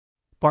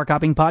Park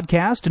Hopping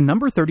Podcast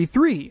number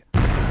 33.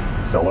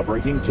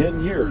 Celebrating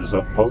 10 years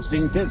of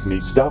posting Disney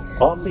stuff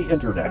on the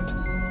internet.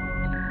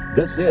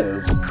 This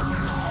is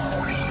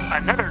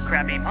another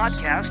crappy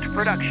podcast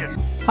production.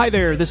 Hi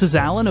there, this is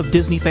Alan of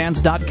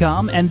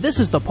DisneyFans.com, and this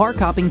is the Park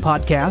Hopping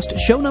Podcast,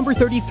 show number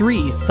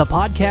 33, the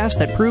podcast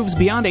that proves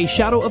beyond a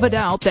shadow of a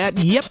doubt that,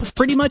 yep,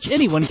 pretty much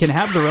anyone can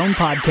have their own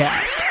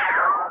podcast.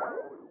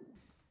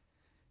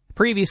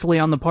 Previously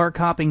on the Park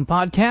Hopping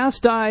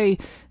Podcast, I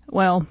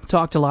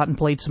talked a lot and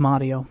played some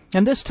audio.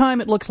 And this time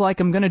it looks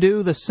like I'm going to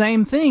do the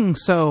same thing,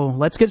 so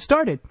let's get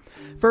started.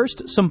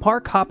 First, some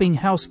park hopping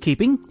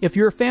housekeeping. If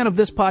you're a fan of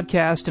this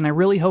podcast, and I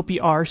really hope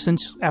you are,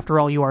 since, after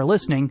all, you are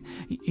listening,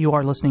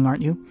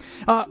 aren't you?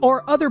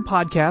 Or other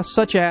podcasts,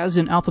 such as,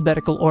 in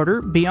alphabetical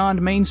order,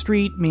 Beyond Main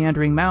Street,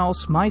 Meandering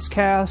Mouse,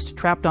 Micecast,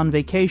 Trapped on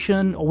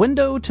Vacation, A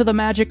Window to the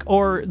Magic,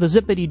 or The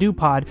Zippity-Doo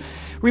Pod,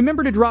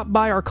 remember to drop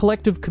by our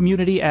collective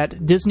community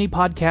at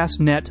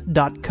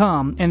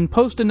DisneyPodcastNet.com and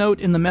post a note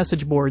in the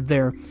message board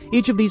there.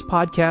 Each of these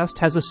podcasts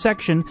has a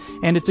section,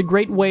 and it's a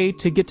great way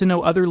to get to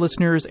know other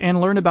listeners and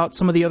learn about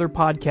some of the other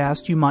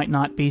podcasts you might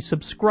not be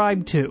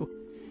subscribed to.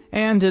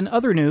 And in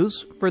other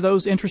news, for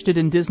those interested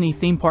in Disney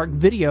theme park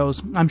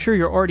videos, I'm sure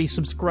you're already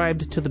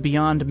subscribed to the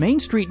Beyond Main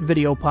Street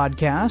video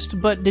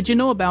podcast, but did you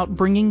know about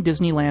Bringing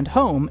Disneyland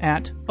Home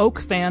at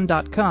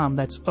oakfan.com?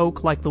 That's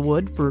oak like the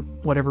wood, for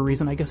whatever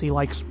reason. I guess he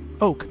likes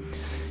oak.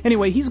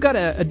 Anyway, he's got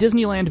a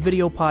Disneyland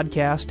video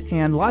podcast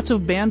and lots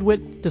of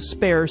bandwidth to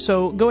spare,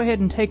 so go ahead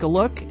and take a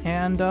look,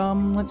 and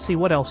let's see,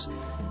 what else?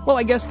 Well,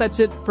 I guess that's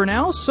it for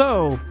now,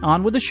 so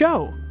on with the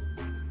show.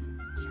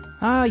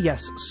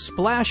 Yes,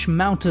 Splash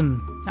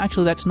Mountain.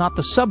 Actually, that's not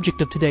the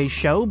subject of today's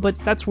show, but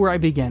that's where I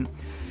begin.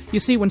 You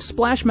see, when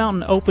Splash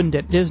Mountain opened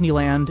at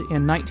Disneyland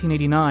in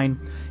 1989,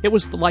 it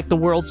was like the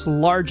world's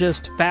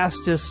largest,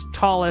 fastest,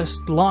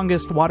 tallest,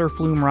 longest water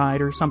flume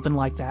ride, or something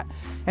like that.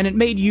 And it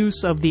made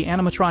use of the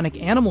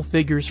animatronic animal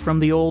figures from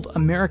the old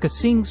America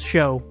Sings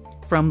show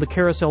from the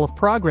Carousel of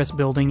Progress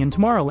building in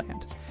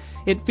Tomorrowland.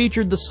 It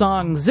featured the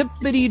song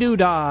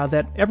Zippity-Doo-Dah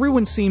that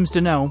everyone seems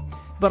to know,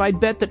 but I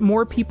bet that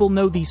more people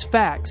know these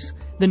facts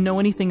than know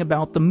anything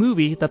about the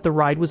movie that the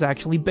ride was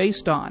actually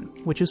based on,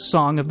 which is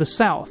Song of the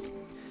South.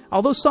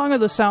 Although Song of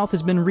the South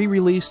has been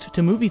re-released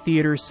to movie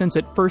theaters since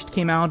it first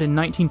came out in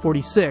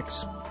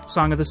 1946,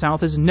 Song of the South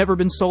has never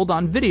been sold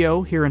on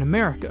video here in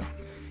America.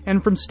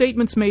 And from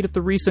statements made at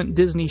the recent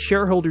Disney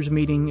shareholders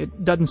meeting,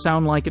 it doesn't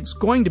sound like it's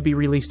going to be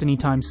released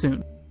anytime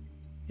soon.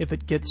 If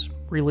it gets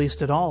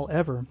released at all,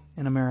 ever,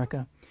 in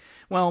America.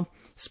 Well,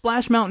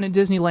 Splash Mountain at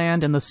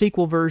Disneyland and the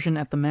sequel version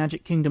at the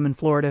Magic Kingdom in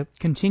Florida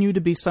continue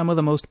to be some of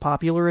the most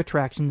popular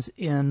attractions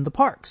in the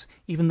parks,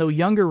 even though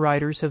younger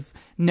riders have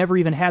never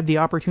even had the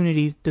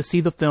opportunity to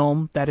see the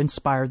film that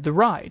inspired the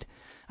ride.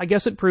 I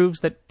guess it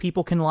proves that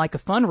people can like a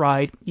fun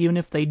ride even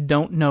if they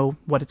don't know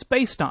what it's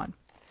based on.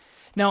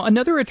 Now,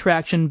 another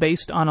attraction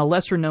based on a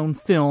lesser-known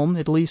film,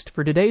 at least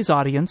for today's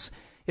audience,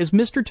 is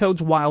Mr.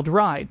 Toad's Wild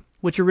Ride,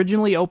 which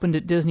originally opened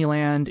at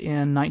Disneyland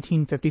in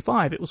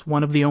 1955. It was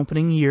one of the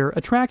opening year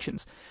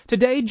attractions.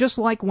 Today, just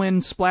like when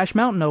Splash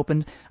Mountain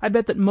opened, I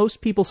bet that most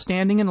people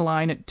standing in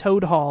line at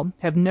Toad Hall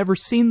have never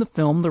seen the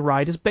film the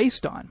ride is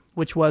based on,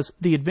 which was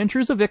The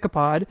Adventures of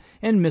Ichabod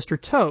and Mr.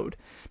 Toad.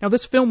 Now,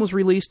 this film was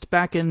released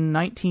back in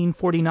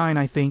 1949,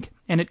 I think,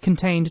 and it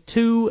contained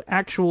two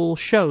actual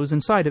shows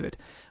inside of it.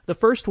 The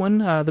first one,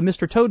 the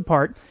Mr. Toad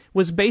part,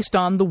 was based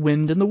on the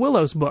Wind in the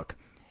Willows book.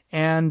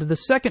 And the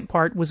second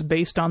part was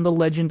based on the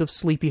Legend of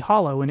Sleepy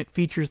Hollow, and it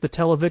features the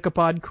Tale of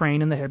Ichabod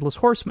Crane and the Headless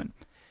Horseman.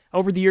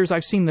 Over the years,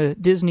 I've seen the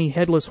Disney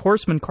Headless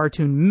Horseman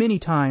cartoon many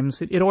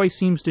times. It always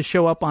seems to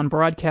show up on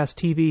broadcast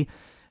TV,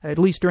 at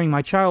least during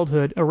my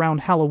childhood,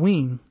 around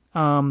Halloween.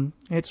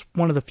 It's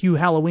one of the few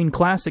Halloween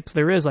classics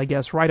there is, I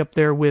guess, right up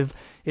there with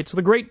It's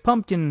the Great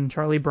Pumpkin,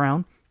 Charlie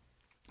Brown.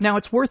 Now,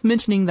 it's worth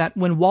mentioning that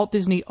when Walt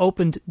Disney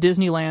opened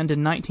Disneyland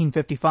in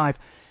 1955,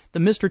 the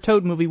Mr.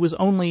 Toad movie was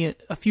only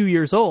a few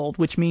years old,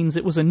 which means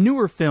it was a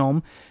newer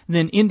film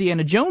than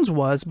Indiana Jones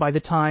was by the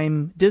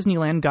time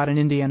Disneyland got an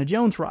Indiana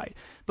Jones ride.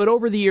 But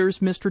over the years,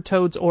 Mr.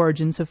 Toad's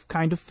origins have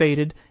kind of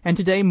faded, and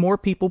today more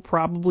people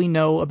probably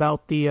know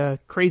about the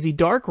Crazy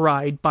Dark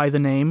ride by the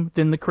name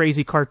than the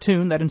crazy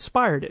cartoon that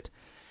inspired it.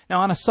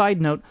 Now, on a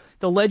side note,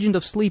 the Legend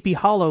of Sleepy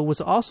Hollow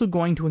was also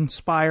going to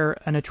inspire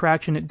an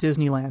attraction at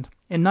Disneyland.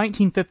 In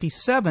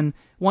 1957,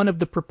 one of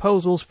the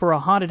proposals for a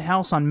haunted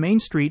house on Main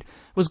Street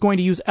was going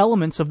to use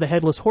elements of the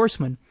Headless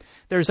Horseman.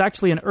 There's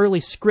actually an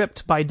early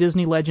script by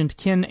Disney legend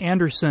Ken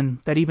Anderson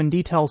that even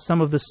details some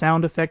of the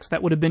sound effects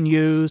that would have been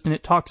used, and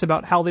it talks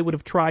about how they would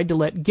have tried to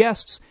let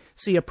guests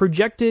see a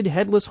projected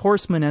Headless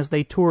Horseman as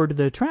they toured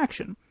the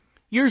attraction.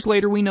 Years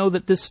later, we know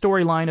that this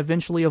storyline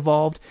eventually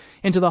evolved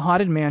into the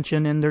Haunted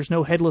Mansion, and there's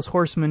no Headless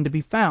Horseman to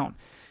be found.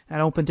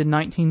 That opened in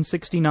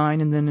 1969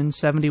 and then in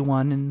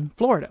 71 in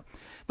Florida.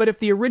 But if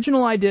the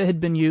original idea had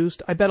been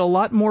used, I bet a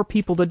lot more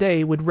people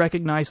today would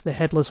recognize the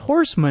Headless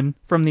Horseman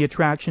from the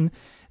attraction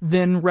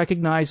than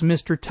recognize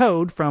Mr.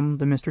 Toad from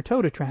the Mr.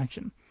 Toad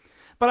attraction.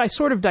 But I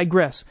sort of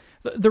digress.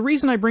 The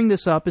reason I bring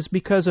this up is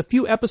because a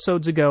few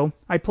episodes ago,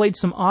 I played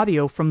some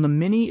audio from the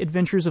mini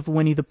adventures of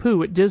Winnie the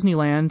Pooh at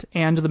Disneyland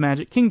and the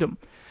Magic Kingdom.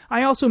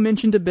 I also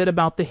mentioned a bit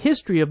about the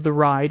history of the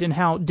ride and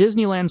how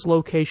Disneyland's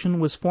location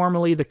was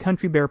formerly the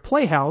Country Bear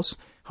Playhouse,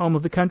 home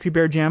of the Country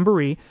Bear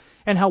Jamboree,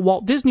 and how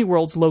Walt Disney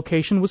World's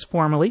location was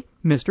formerly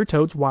Mr.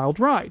 Toad's Wild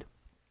Ride.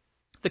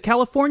 The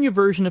California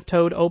version of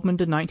Toad opened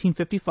in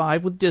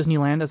 1955 with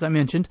Disneyland, as I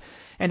mentioned,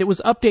 and it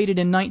was updated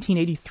in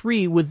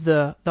 1983 with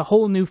the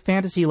whole new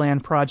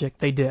Fantasyland project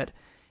they did.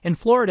 In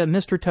Florida,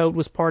 Mr. Toad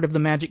was part of the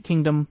Magic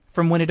Kingdom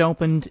from when it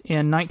opened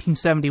in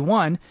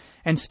 1971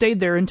 and stayed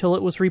there until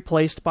it was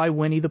replaced by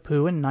Winnie the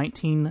Pooh in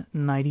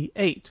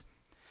 1998.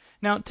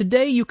 Now,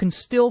 today you can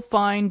still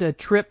find a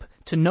trip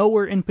to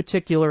nowhere in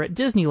particular at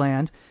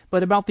Disneyland,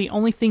 but about the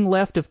only thing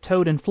left of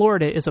Toad in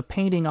Florida is a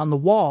painting on the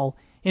wall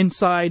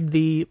inside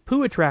the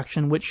Pooh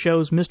attraction, which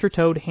shows Mr.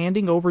 Toad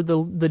handing over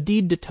the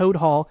deed to Toad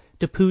Hall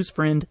to Pooh's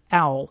friend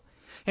Owl.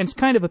 And it's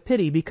kind of a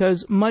pity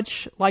because,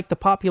 much like the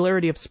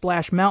popularity of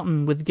Splash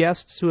Mountain with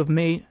guests who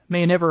may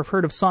never have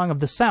heard of Song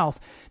of the South,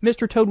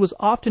 Mr. Toad was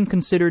often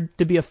considered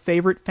to be a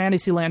favorite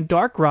Fantasyland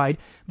dark ride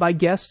by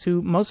guests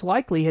who most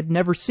likely had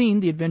never seen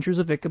The Adventures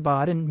of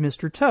Ichabod and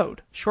Mr.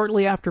 Toad.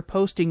 Shortly after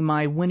posting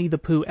my Winnie the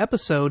Pooh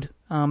episode,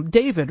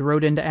 David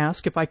wrote in to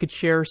ask if I could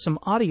share some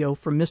audio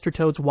from Mr.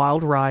 Toad's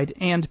Wild Ride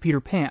and Peter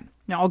Pan.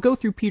 Now, I'll go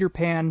through Peter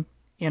Pan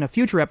in a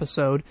future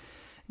episode,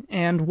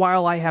 and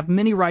while I have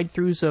many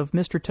ride-throughs of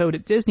Mr. Toad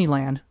at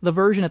Disneyland, the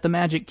version at the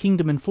Magic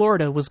Kingdom in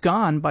Florida was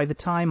gone by the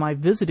time I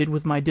visited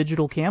with my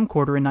digital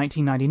camcorder in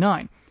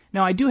 1999.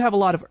 Now, I do have a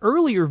lot of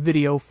earlier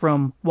video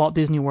from Walt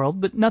Disney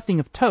World, but nothing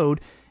of Toad,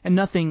 and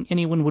nothing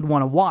anyone would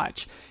want to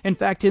watch. In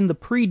fact, in the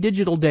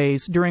pre-digital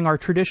days, during our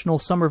traditional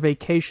summer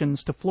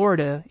vacations to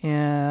Florida,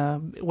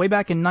 way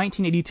back in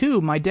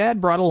 1982, my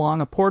dad brought along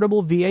a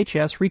portable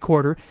VHS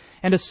recorder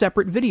and a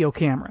separate video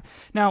camera.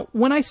 Now,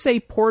 when I say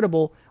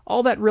portable,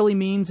 all that really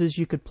means is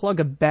you could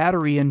plug a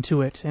battery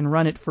into it and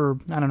run it for,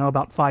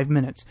 about 5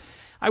 minutes.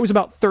 I was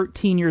about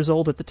 13 years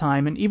old at the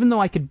time, and even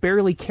though I could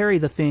barely carry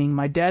the thing,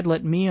 my dad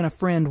let me and a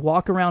friend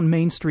walk around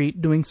Main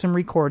Street doing some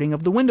recording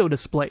of the window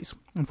displays.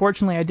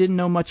 Unfortunately, I didn't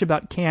know much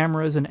about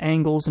cameras and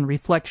angles and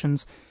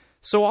reflections,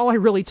 so all I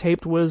really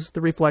taped was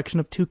the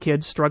reflection of two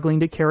kids struggling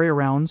to carry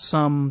around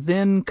some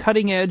then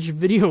cutting-edge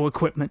video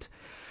equipment.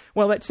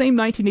 Well, that same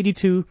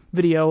 1982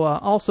 video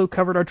also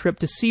covered our trip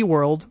to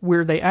SeaWorld,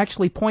 where they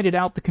actually pointed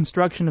out the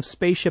construction of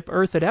Spaceship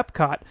Earth at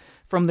Epcot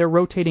from their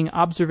rotating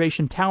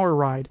observation tower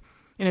ride.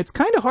 And it's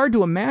kind of hard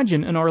to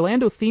imagine an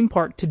Orlando theme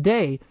park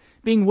today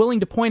being willing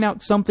to point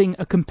out something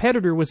a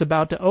competitor was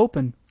about to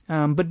open.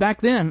 But back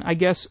then, I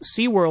guess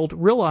SeaWorld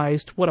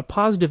realized what a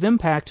positive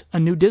impact a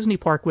new Disney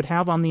park would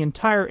have on the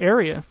entire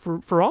area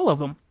for all of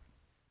them.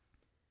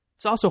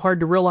 It's also hard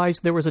to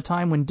realize there was a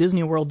time when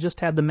Disney World just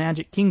had the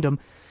Magic Kingdom,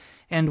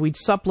 and we'd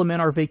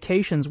supplement our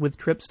vacations with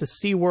trips to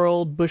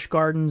SeaWorld, Busch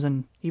Gardens,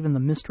 and even the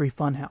Mystery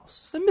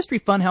Funhouse. Is the Mystery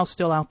Funhouse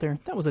still out there?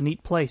 That was a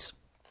neat place.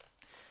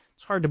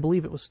 It's hard to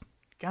believe it was,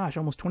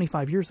 almost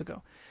 25 years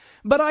ago.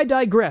 But I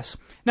digress.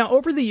 Now,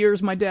 over the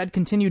years, my dad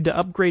continued to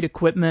upgrade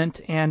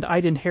equipment, and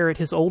I'd inherit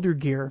his older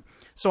gear.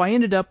 So I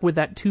ended up with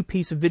that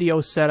two-piece video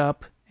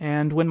setup,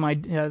 and when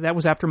that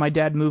was after my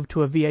dad moved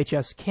to a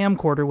VHS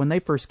camcorder when they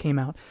first came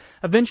out.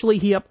 Eventually,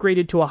 he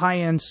upgraded to a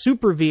high-end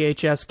Super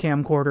VHS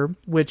camcorder,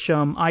 which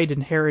I'd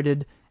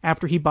inherited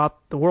after he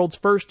bought the world's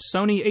first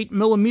Sony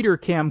 8mm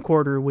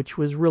camcorder, which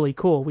was really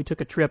cool. We took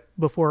a trip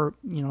before,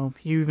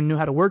 he even knew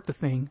how to work the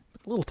thing.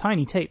 Little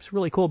tiny tapes,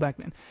 really cool back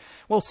then.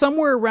 Well,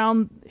 somewhere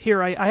around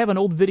here, I have an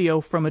old video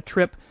from a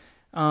trip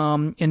in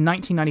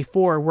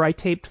 1994 where I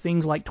taped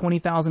things like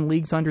 20,000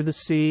 Leagues Under the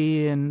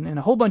Sea and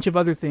a whole bunch of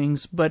other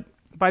things, but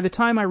by the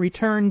time I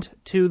returned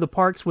to the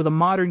parks with a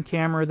modern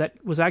camera that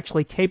was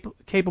actually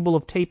capable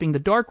of taping the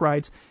dark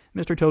rides,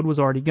 Mr. Toad was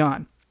already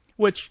gone.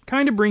 Which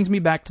kind of brings me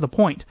back to the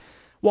point.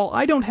 While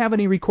I don't have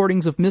any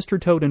recordings of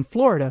Mr. Toad in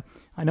Florida,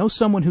 I know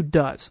someone who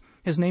does.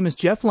 His name is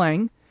Jeff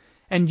Lang,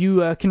 and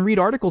you can read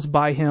articles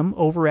by him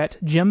over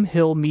at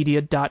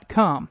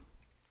jimhillmedia.com.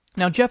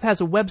 Now, Jeff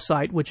has a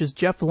website, which is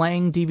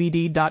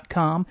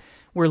jefflangdvd.com,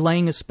 where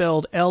Lang is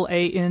spelled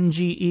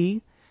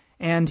L-A-N-G-E,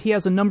 and he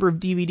has a number of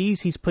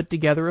DVDs he's put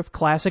together of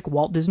classic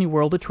Walt Disney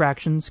World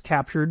attractions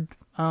captured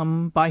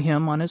by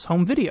him on his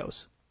home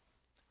videos.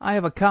 I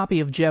have a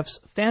copy of Jeff's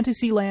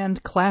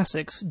Fantasyland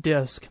Classics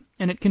disc,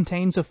 and it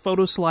contains a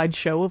photo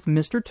slideshow of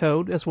Mr.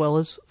 Toad as well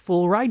as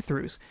full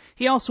ride-throughs.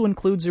 He also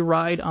includes a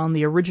ride on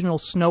the original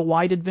Snow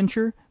White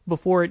adventure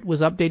before it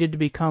was updated to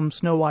become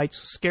Snow White's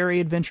Scary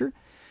Adventure,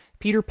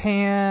 Peter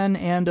Pan,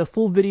 and a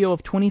full video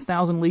of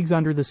 20,000 Leagues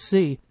Under the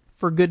Sea.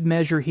 For good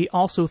measure, he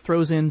also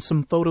throws in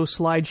some photo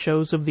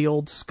slideshows of the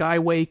old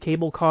Skyway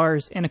cable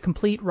cars and a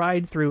complete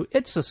ride through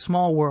It's a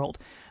Small World.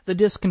 The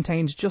disc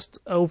contains just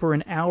over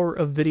an hour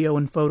of video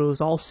and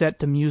photos, all set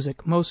to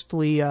music,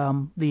 mostly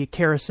the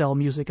carousel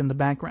music in the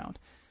background.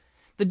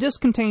 The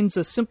disc contains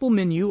a simple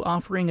menu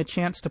offering a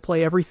chance to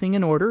play everything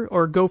in order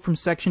or go from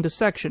section to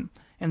section,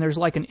 and there's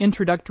like an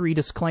introductory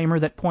disclaimer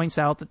that points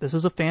out that this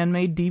is a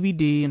fan-made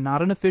DVD and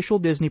not an official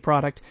Disney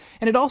product,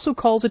 and it also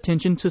calls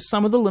attention to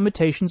some of the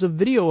limitations of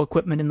video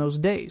equipment in those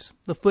days.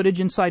 The footage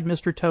inside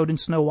Mr. Toad and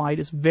Snow White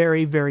is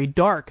very, very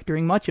dark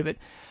during much of it,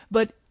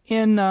 but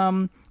in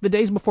the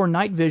days before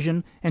night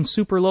vision and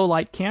super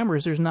low-light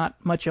cameras, there's not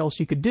much else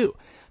you could do.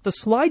 The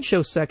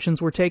slideshow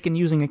sections were taken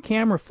using a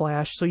camera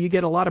flash, so you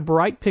get a lot of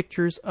bright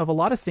pictures of a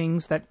lot of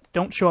things that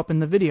don't show up in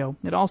the video.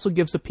 It also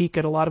gives a peek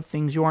at a lot of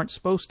things you aren't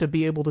supposed to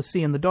be able to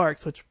see in the dark,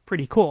 so it's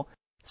pretty cool.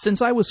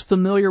 Since I was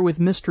familiar with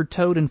Mr.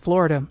 Toad in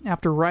Florida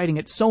after riding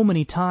it so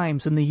many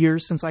times in the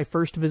years since I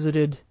first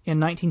visited in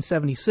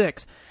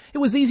 1976, it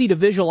was easy to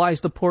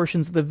visualize the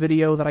portions of the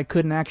video that I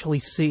couldn't actually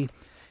see.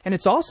 And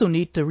it's also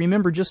neat to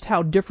remember just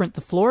how different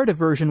the Florida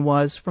version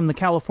was from the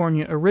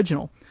California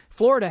original.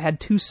 Florida had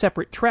 2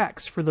 separate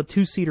tracks for the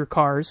 2-seater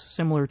cars,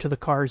 similar to the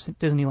cars at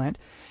Disneyland,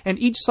 and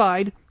each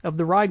side of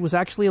the ride was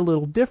actually a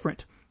little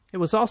different. It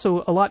was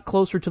also a lot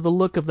closer to the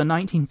look of the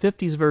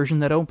 1950s version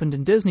that opened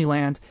in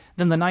Disneyland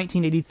than the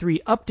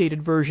 1983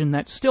 updated version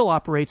that still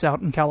operates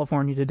out in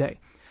California today.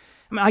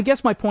 I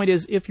guess my point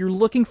is, if you're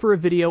looking for a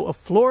video of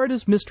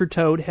Florida's Mr.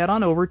 Toad, head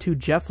on over to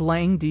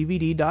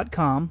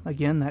JeffLangeDVD.com.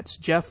 Again, that's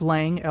Jeff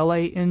Lange,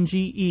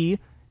 L-A-N-G-E,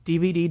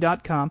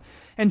 DVD.com,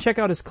 and check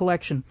out his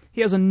collection.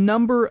 He has a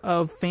number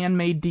of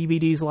fan-made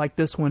DVDs like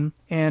this one,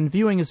 and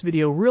viewing his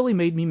video really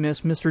made me miss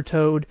Mr.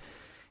 Toad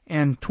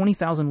and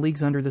 20,000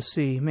 Leagues Under the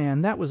Sea.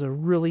 Man, that was a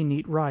really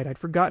neat ride. I'd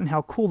forgotten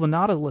how cool the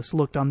Nautilus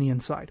looked on the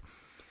inside.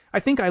 I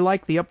think I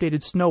like the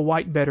updated Snow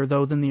White better,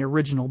 though, than the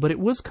original, but it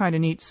was kind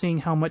of neat seeing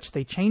how much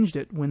they changed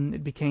it when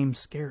it became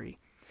scary.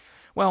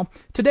 Well,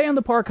 today on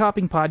the Park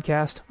Hopping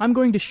Podcast, I'm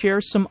going to share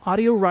some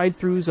audio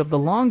ride-throughs of the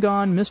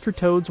long-gone Mr.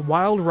 Toad's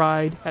Wild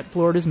Ride at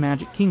Florida's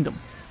Magic Kingdom.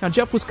 Now,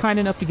 Jeff was kind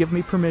enough to give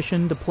me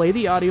permission to play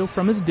the audio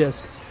from his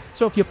disc,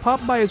 so if you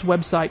pop by his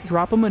website,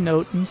 drop him a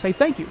note and say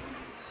thank you.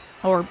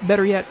 Or,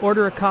 better yet,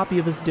 order a copy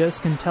of his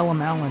disc and tell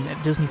him Alan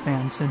at Disney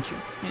Fans sent you.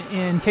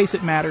 In case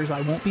it matters,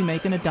 I won't be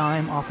making a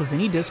dime off of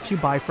any discs you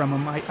buy from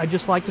him. I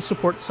just like to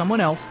support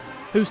someone else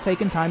who's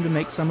taken time to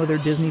make some of their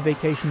Disney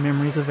vacation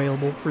memories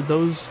available for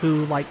those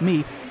who, like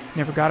me,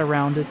 never got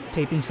around to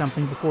taping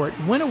something before it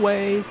went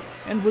away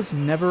and was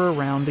never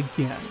around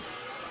again.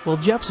 Well,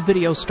 Jeff's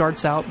video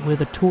starts out with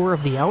a tour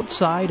of the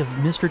outside of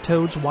Mr.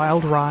 Toad's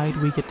Wild Ride.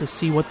 We get to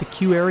see what the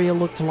queue area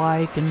looked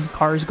like and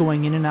cars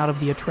going in and out of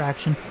the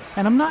attraction.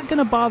 And I'm not going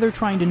to bother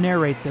trying to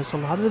narrate this. A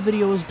lot of the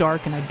video is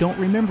dark and I don't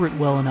remember it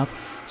well enough.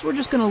 So we're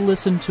just going to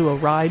listen to a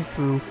ride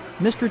through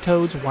Mr.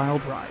 Toad's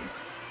Wild Ride.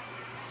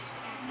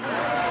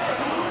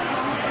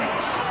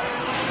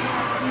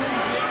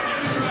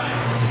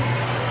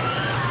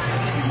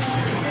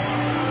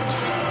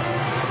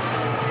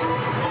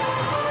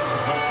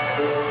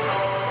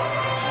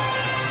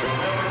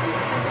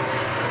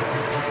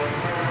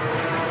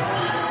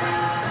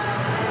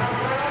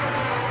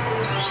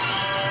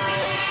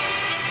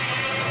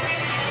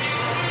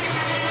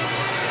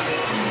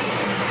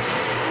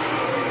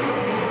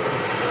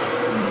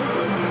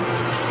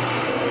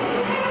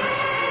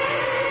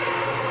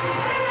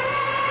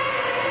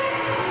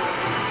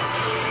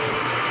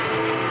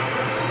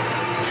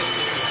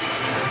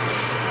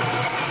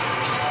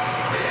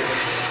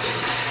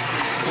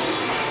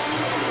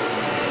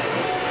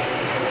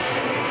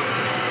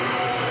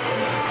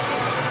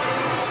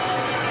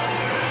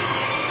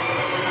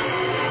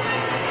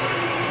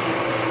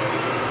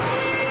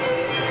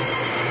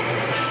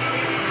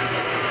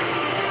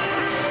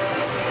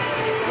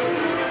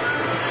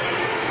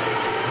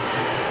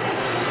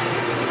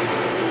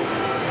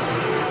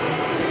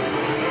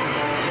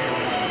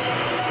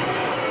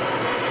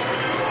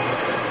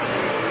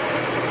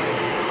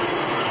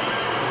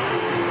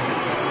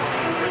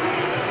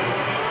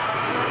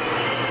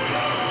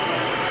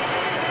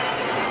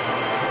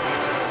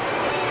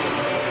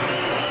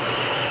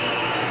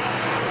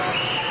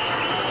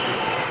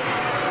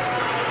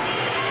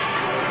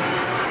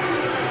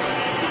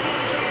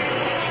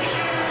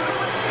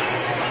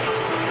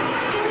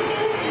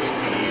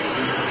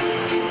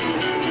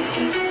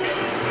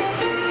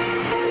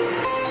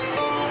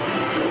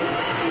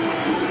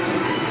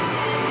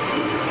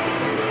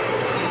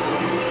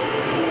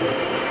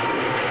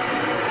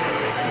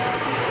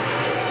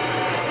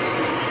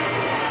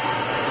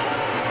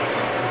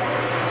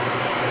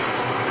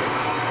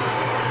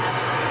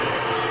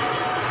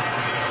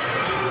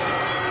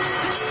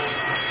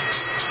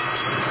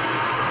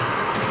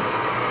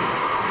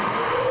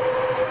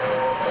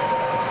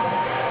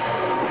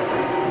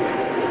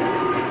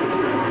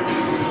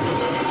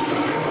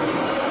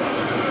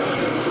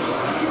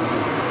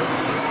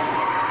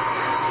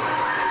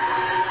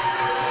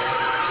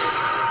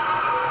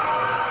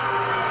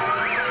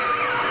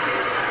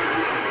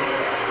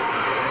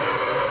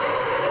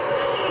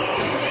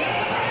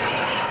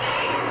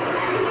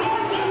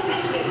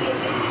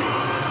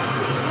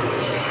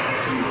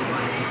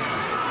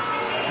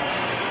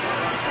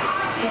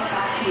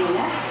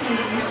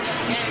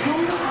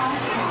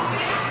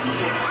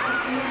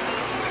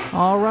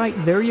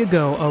 right, there you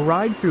go, a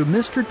ride through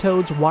Mr.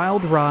 Toad's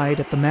Wild Ride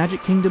at the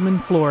Magic Kingdom in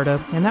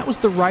Florida, and that was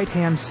the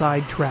right-hand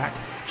side track.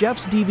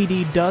 Jeff's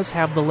DVD does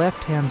have the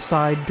left-hand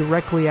side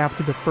directly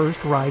after the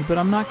first ride, but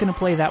I'm not going to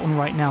play that one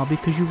right now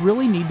because you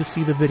really need to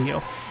see the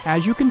video.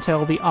 As you can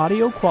tell, the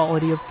audio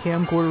quality of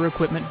camcorder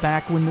equipment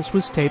back when this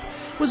was taped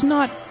was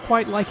not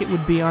quite like it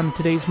would be on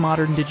today's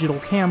modern digital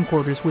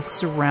camcorders with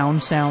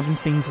surround sound and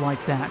things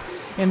like that.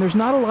 And there's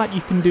not a lot you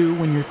can do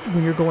when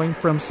you're going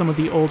from some of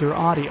the older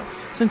audio.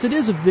 Since it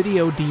is a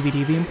video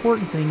DVD, the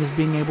important thing is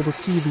being able to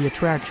see the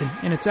attraction,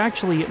 and it's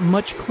actually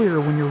much clearer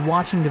when you're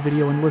watching the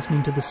video and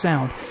listening to the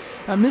sound.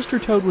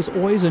 Mr. Toad was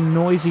always a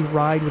noisy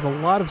ride with a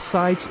lot of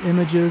sights,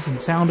 images,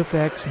 and sound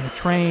effects, and the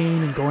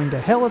train, and going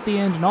to hell at the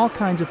end, and all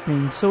kinds of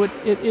things. So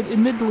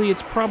admittedly,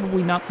 it's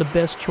probably not the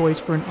best choice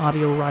for an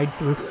audio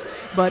ride-through.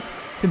 But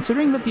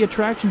considering that the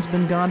attraction's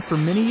been gone for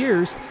many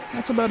years,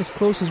 that's about as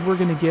close as we're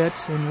going to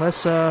get,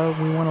 unless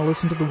we want to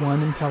listen to the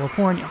one in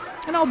California.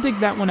 And I'll dig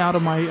that one out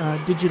of my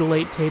Digital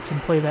 8 tapes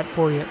and play that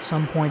for you at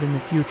some point in the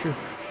future.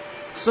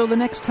 So the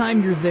next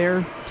time you're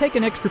there, take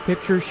an extra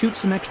picture, shoot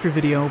some extra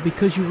video,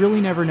 because you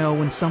really never know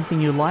when something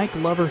you like,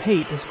 love, or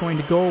hate is going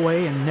to go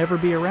away and never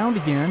be around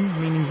again,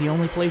 meaning the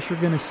only place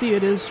you're going to see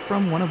it is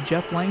from one of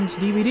Jeff Lang's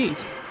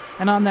DVDs.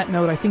 And on that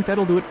note, I think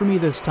that'll do it for me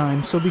this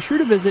time, so be sure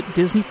to visit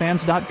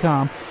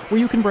DisneyFans.com, where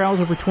you can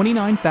browse over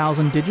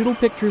 29,000 digital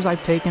pictures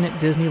I've taken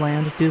at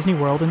Disneyland, Disney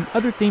World, and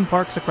other theme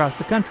parks across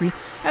the country,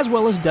 as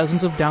well as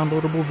dozens of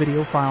downloadable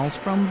video files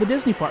from the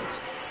Disney parks.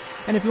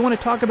 And if you want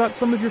to talk about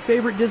some of your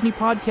favorite Disney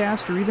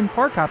podcasts or even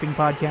park hopping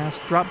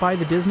podcasts, drop by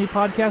the Disney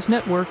Podcast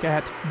Network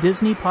at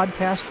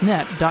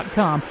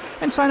DisneyPodcastNet.com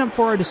and sign up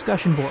for our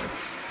discussion board.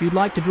 If you'd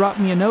like to drop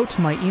me a note,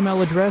 my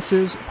email address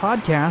is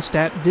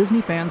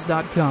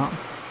podcast@DisneyFans.com.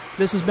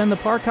 This has been the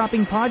Park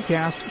Hopping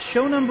Podcast,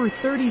 show number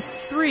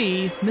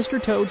 33,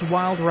 Mr. Toad's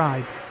Wild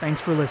Ride. Thanks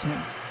for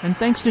listening. And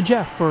thanks to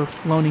Jeff for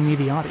loaning me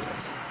the audio.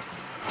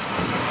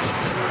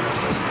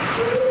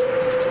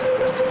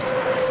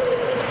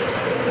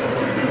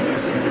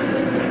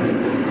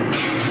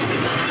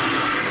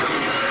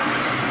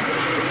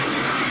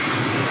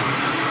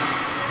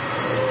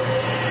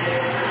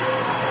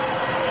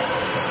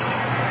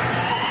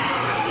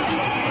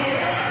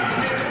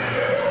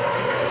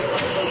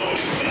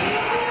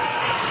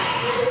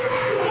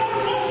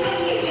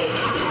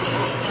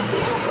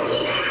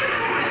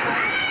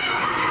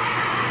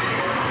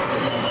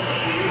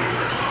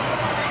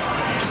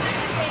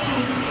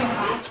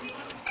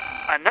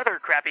 Another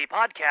Crappy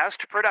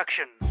Podcast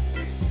production.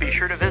 Be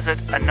sure to visit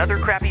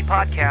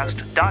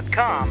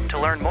anothercrappypodcast.com to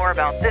learn more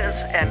about this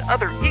and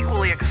other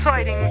equally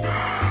exciting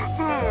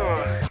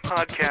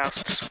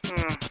podcasts.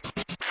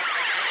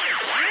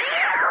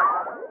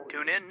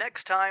 Tune in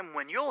next time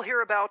when you'll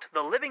hear about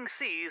the Living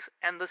Seas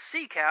and the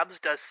Sea Cabs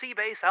to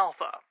Seabase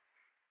Alpha.